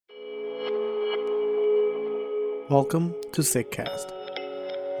Welcome to Sikhcast,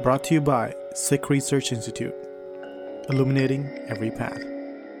 brought to you by Sikh Research Institute, illuminating every path.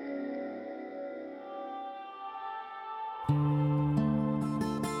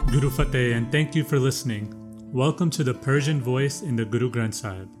 Guru Fateh, and thank you for listening. Welcome to the Persian voice in the Guru Granth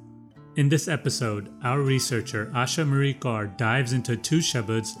Sahib. In this episode, our researcher Asha Marie Kaur dives into two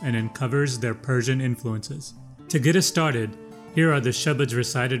shabads and uncovers their Persian influences. To get us started, here are the shabads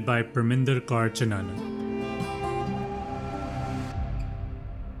recited by Parminder Kaur Chanana.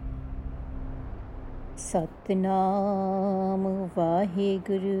 Satnam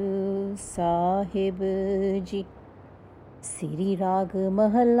Waheguru Sahib ji. ਸ੍ਰੀ ਰਾਗ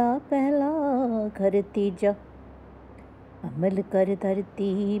ਮਹੱਲਾ ਪਹਿਲਾ ਘਰ ਤੀਜਾ। ਅਮਲ ਕਰ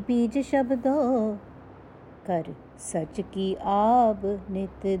ਧਰਤੀ ਬੀਜ ਸ਼ਬਦੋ, ਕਰ ਸੱਚ ਕੀ ਆਬ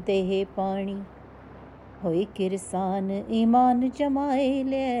ਨਿਤ ਦੇਹ ਪਾਣੀ। ਹੋਏ ਕਿਰਸਾਨ ਈਮਾਨ ਜਮਾਏ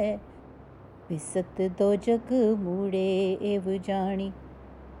ਲੈ, ਵਿਸਤ ਦੋ ਜਗ ਮੂੜੇ ਏਵ ਜਾਣੀ।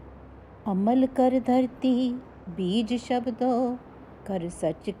 अमल कर धरती बीज शब्दो, कर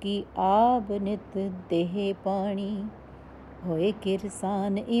सच की आब नित देह पानी। होए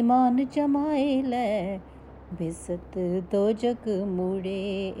किरसान ईमान जमाए लै, बिसत दो जग मूड़े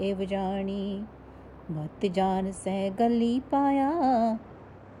एव जानी। मत जान सह गली पाया,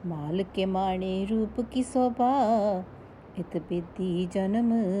 माल के माणे रूप की शोभा। इत बिधि जन्म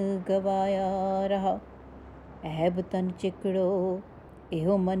गवाया रहा, ऐब तन चिकड़ो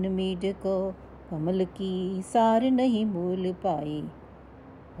एहो मन मीड को। कमल की सार नहीं मूल पाई,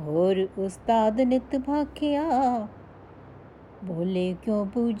 और उस्ताद नित भाखिया। बोले क्यों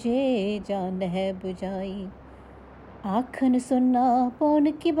बूझे जान है बुझाई, आखन सुनना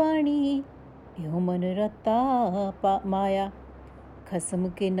पौन की बाणी। एहो मन रता माया, खसम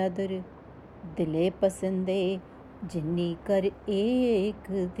के नदर दिले पसंदे। जिन्नी कर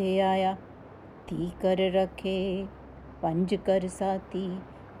एक दे आया, ती कर रखे पंज कर साथी।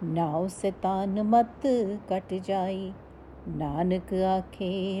 नाव से तान मत कट जाई, नानक आखे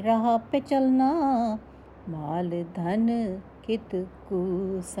राह पे चलना। माल धन कित कु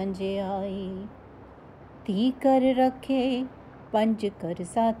संजयाई, ती कर रखे पंज कर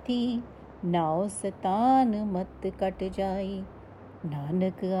साथी। नाव से तान मत कट जाई,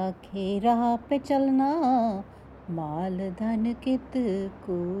 नानक आखे राह पे चलना। माल धन कित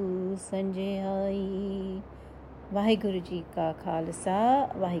कु संजयाई। ਵਾਹਿਗੁਰੂ ਜੀ ਕਾ ਖਾਲਸਾ,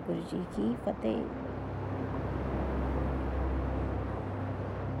 ਵਾਹਿਗੁਰੂ ਜੀ ਕੀ ਫਤਿਹ।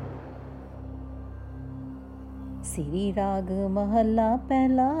 ਸ੍ਰੀ ਰਾਗ ਮਹੱਲਾ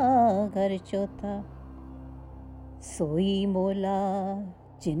ਪਹਿਲਾ ਘਰ ਚੌਥਾ। ਸੋਈ ਮੋਲਾ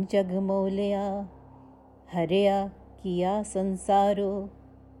ਜਿਨ ਜਗ ਮੋਲਿਆ, ਹਰਿਆ ਕੀਆ ਸੰਸਾਰੋ।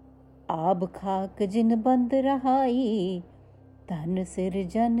 ਆਬ ਖਾਕ ਜਿਨ ਬੰਦ ਰਹਾਈ, ਧਨ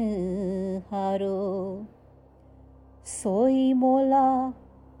ਸਿਰਜਨ ਹਾਰੋ। सोई मोला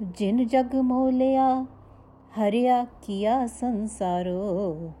जिन जग मोलिया, हरिया किया संसारो।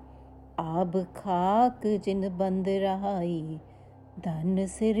 आब खाक जिन बंद रहाई, धन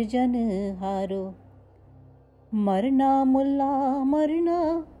सिरजन हारो। मरना मुल्ला मरना,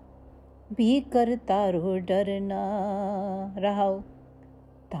 भी कर तारो डरना। रहाओ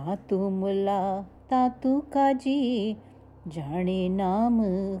तातू मुल्ला तातू काजी, जाने नाम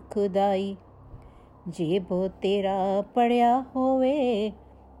खुदाई। जे बो तेरा पढ़िया होवे,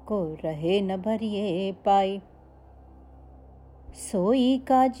 को रहे न भरिए पाई। सोई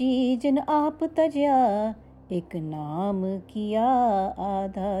काजी जिन आप तजया, एक नाम किया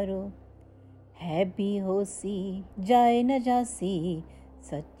आधारो। है भी होसी जाए न जासी,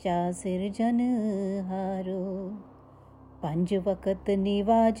 सच्चा सिरजन हारो। पंज वक़्त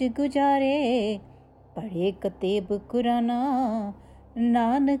निवाज गुजारे, पढ़े कतेब कुराना।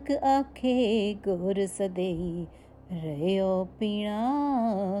 नानक आखे गुर सदेई, रहियो पीना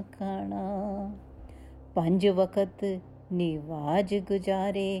खाना। पंज वक़्त निवाज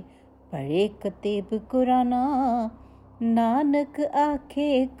गुजारे, पढ़े कतेब कुराना। नानक आखे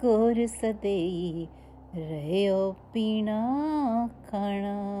गुर सदेई, रहियो पीना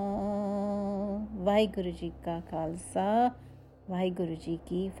खाना। वाहिगुरू जी का खालसा, वाहिगुरू जी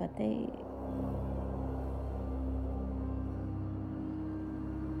की फतेह।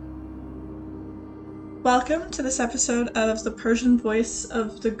 Welcome to this episode of the Persian Voice of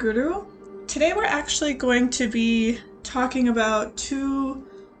the Guru. Today we're actually going to be talking about two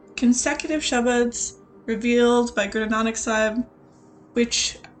consecutive shabads revealed by Guru Nanak Sahib, which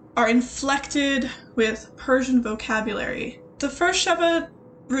are inflected with Persian vocabulary. The first shabad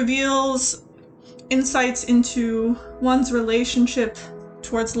reveals insights into one's relationship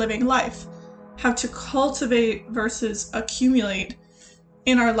towards living life, how to cultivate versus accumulate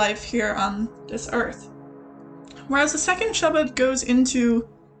in our life here on this earth. whereas the second Shabad goes into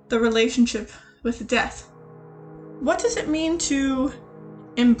the relationship with death. What does it mean to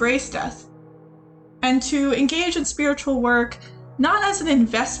embrace death and to engage in spiritual work not as an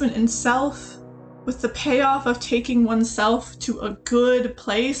investment in self with the payoff of taking oneself to a good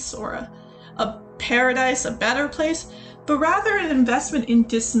place or a paradise, a better place, but rather an investment in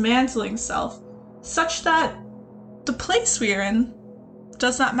dismantling self such that the place we are in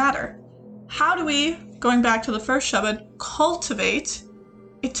does not matter? How do we, going back to the first Shabad, cultivate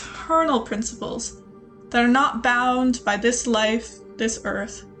eternal principles that are not bound by this life, this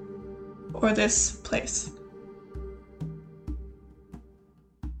earth, or this place?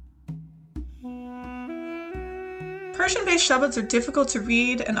 Persian-based Shabads are difficult to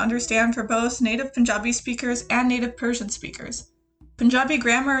read and understand for both native Punjabi speakers and native Persian speakers. Punjabi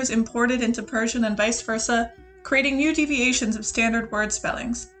grammar is imported into Persian and vice versa, creating new deviations of standard word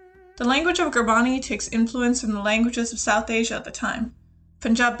spellings. The language of Gurbani takes influence from the languages of South Asia at the time,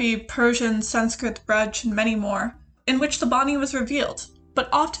 Punjabi, Persian, Sanskrit, Braj, and many more, in which the Bani was revealed, but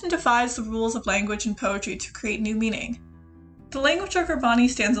often defies the rules of language and poetry to create new meaning. The language of Gurbani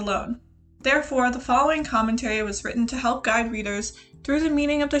stands alone. Therefore, the following commentary was written to help guide readers through the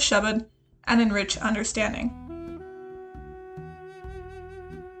meaning of the Shabad and enrich understanding.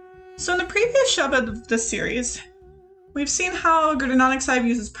 So in the previous Shabad of this series, we've seen how Guru Nanak Sahib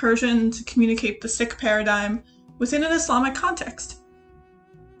uses Persian to communicate the Sikh paradigm within an Islamic context.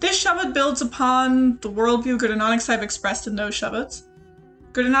 This Shabad builds upon the worldview Guru Nanak Sahib expressed in those Shabads.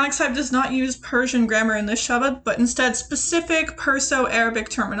 Guru Nanak Sahib does not use Persian grammar in this Shabad, but instead specific Perso-Arabic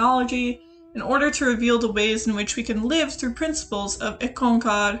terminology in order to reveal the ways in which we can live through principles of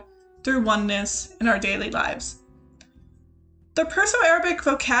ikonkar, through oneness in our daily lives. The Perso-Arabic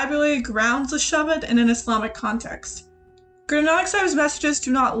vocabulary grounds the Shabad in an Islamic context. Guru Nanak Sahib's messages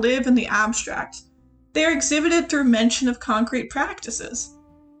do not live in the abstract. They are exhibited through mention of concrete practices.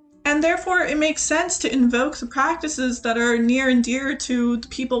 And therefore, it makes sense to invoke the practices that are near and dear to the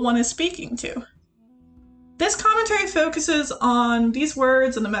people one is speaking to. This commentary focuses on these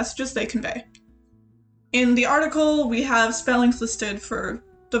words and the messages they convey. In the article, we have spellings listed for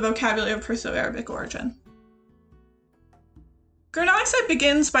the vocabulary of Perso-Arabic origin. Guru Nanak Sahib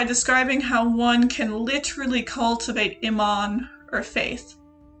begins by describing how one can literally cultivate iman, or faith.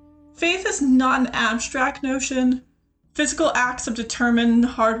 Faith is not an abstract notion. Physical acts of determined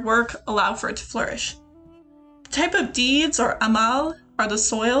hard work allow for it to flourish. The type of deeds, or amal, are the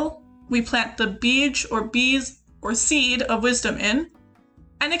soil we plant the bij, or bees, or seed of wisdom in,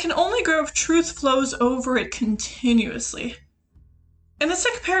 and it can only grow if truth flows over it continuously. In the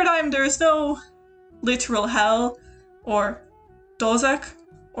Sikh paradigm, there is no literal hell, or dozak,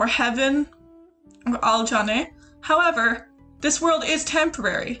 or heaven, or al-Jannah. However, this world is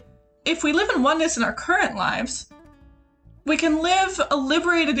temporary. If we live in oneness in our current lives, we can live a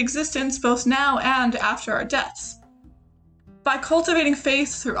liberated existence both now and after our deaths. By cultivating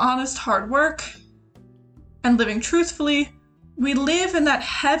faith through honest hard work and living truthfully, we live in that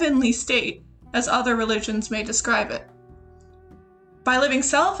heavenly state as other religions may describe it. By living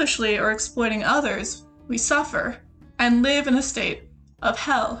selfishly or exploiting others, we suffer and live in a state of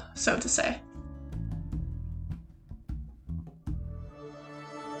hell, so to say.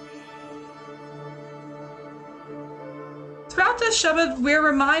 Throughout this Shabad, we're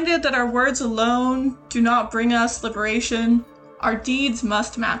reminded that our words alone do not bring us liberation. Our deeds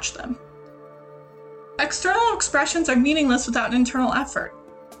must match them. External expressions are meaningless without an internal effort.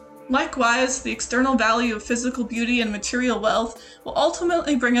 Likewise, the external value of physical beauty and material wealth will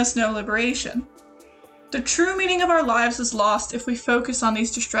ultimately bring us no liberation. The true meaning of our lives is lost if we focus on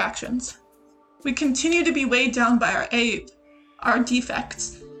these distractions. We continue to be weighed down by our aib, our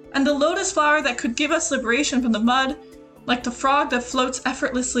defects, and the lotus flower that could give us liberation from the mud, like the frog that floats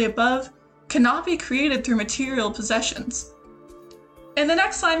effortlessly above, cannot be created through material possessions. In the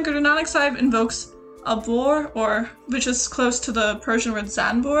next line, Guru Nanak Sahib invokes a boar, which is close to the Persian word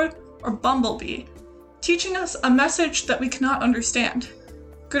zanbor, or bumblebee, teaching us a message that we cannot understand.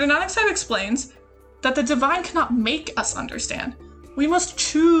 Guru Nanak Sahib explains that the divine cannot make us understand. We must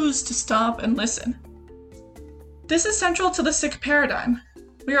choose to stop and listen. This is central to the Sikh paradigm.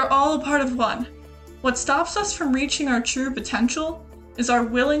 We are all a part of one. What stops us from reaching our true potential is our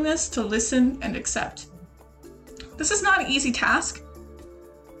willingness to listen and accept. This is not an easy task.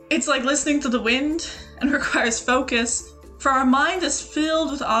 It's like listening to the wind and requires focus, for our mind is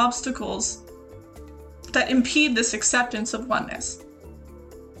filled with obstacles that impede this acceptance of oneness.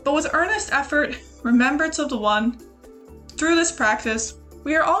 But with earnest effort, remembrance of the One, through this practice,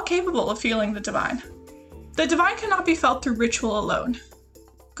 we are all capable of feeling the divine. The divine cannot be felt through ritual alone.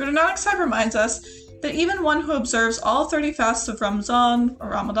 Guru Nanak Sahib reminds us that even one who observes all 30 fasts of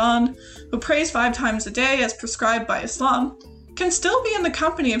Ramadan, who prays 5 times a day as prescribed by Islam, can still be in the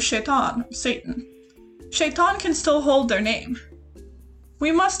company of Shaitan, or Satan. Shaitan can still hold their name.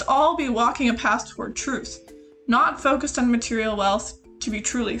 We must all be walking a path toward truth, not focused on material wealth, to be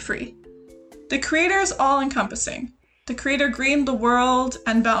truly free. The Creator is all-encompassing. The Creator greened the world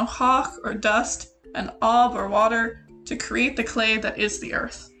and bound hawk, or dust, and ab, or water, to create the clay that is the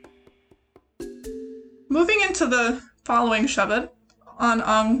earth. Moving into the following Shabad, on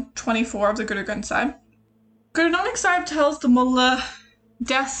Ang 24 of the Guru Granth Sahib, Guru Nanak Sahib tells the Mullah,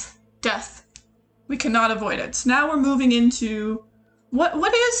 death, death. We cannot avoid it. So now we're moving into,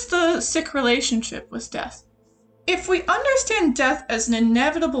 what is the Sikh relationship with death? If we understand death as an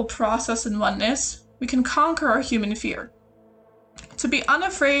inevitable process in oneness, we can conquer our human fear. To be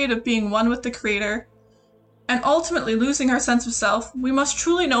unafraid of being one with the Creator, and ultimately losing our sense of self, we must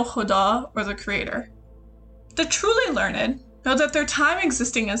truly know Khuda, or the Creator. The truly learned know that their time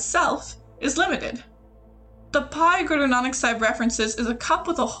existing as self is limited. The pie Guru Nanak Sahib references is a cup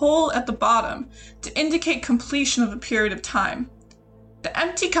with a hole at the bottom to indicate completion of a period of time. The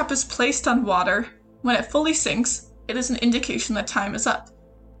empty cup is placed on water. When it fully sinks, it is an indication that time is up.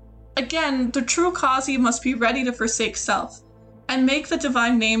 Again, the true Qazi must be ready to forsake self, and make the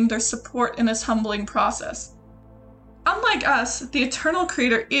divine name their support in this humbling process. Unlike us, the eternal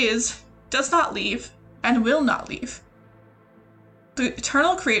Creator does not leave, and will not leave. The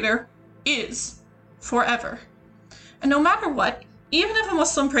eternal Creator is forever. And no matter what, even if a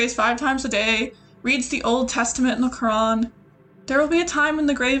Muslim prays 5 times a day, reads the Old Testament and the Quran, there will be a time when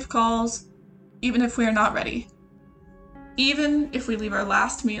the grave calls, even if we are not ready. Even if we leave our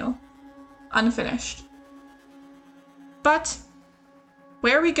last meal unfinished. But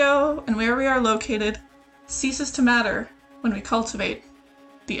where we go and where we are located ceases to matter when we cultivate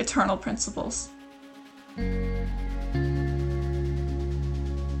the eternal principles.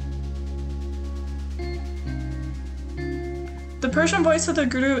 The Persian Voice of the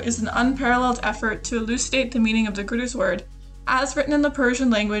Guru is an unparalleled effort to elucidate the meaning of the Guru's word, as written in the Persian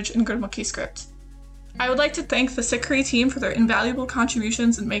language in Gurmukhi script. I would like to thank the Sikri team for their invaluable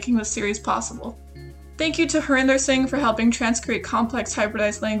contributions in making this series possible. Thank you to Harinder Singh for helping transcreate complex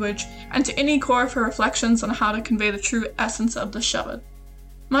hybridized language, and to Inni Kaur for reflections on how to convey the true essence of the Shabad.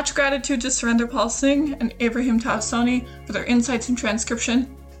 Much gratitude to Surinder Pal Singh and Ibrahim Tausoni for their insights and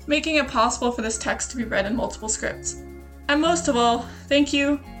transcription, making it possible for this text to be read in multiple scripts. And most of all, thank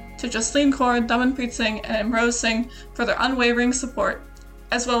you to Jasleen Kaur, Damanpreet Singh, and Imrose Singh for their unwavering support,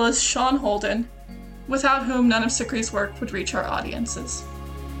 as well as Sean Holden, without whom none of Sikri's work would reach our audiences.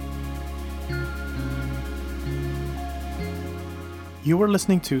 You were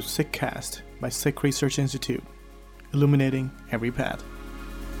listening to Sikhcast by Sikh Research Institute, illuminating every path.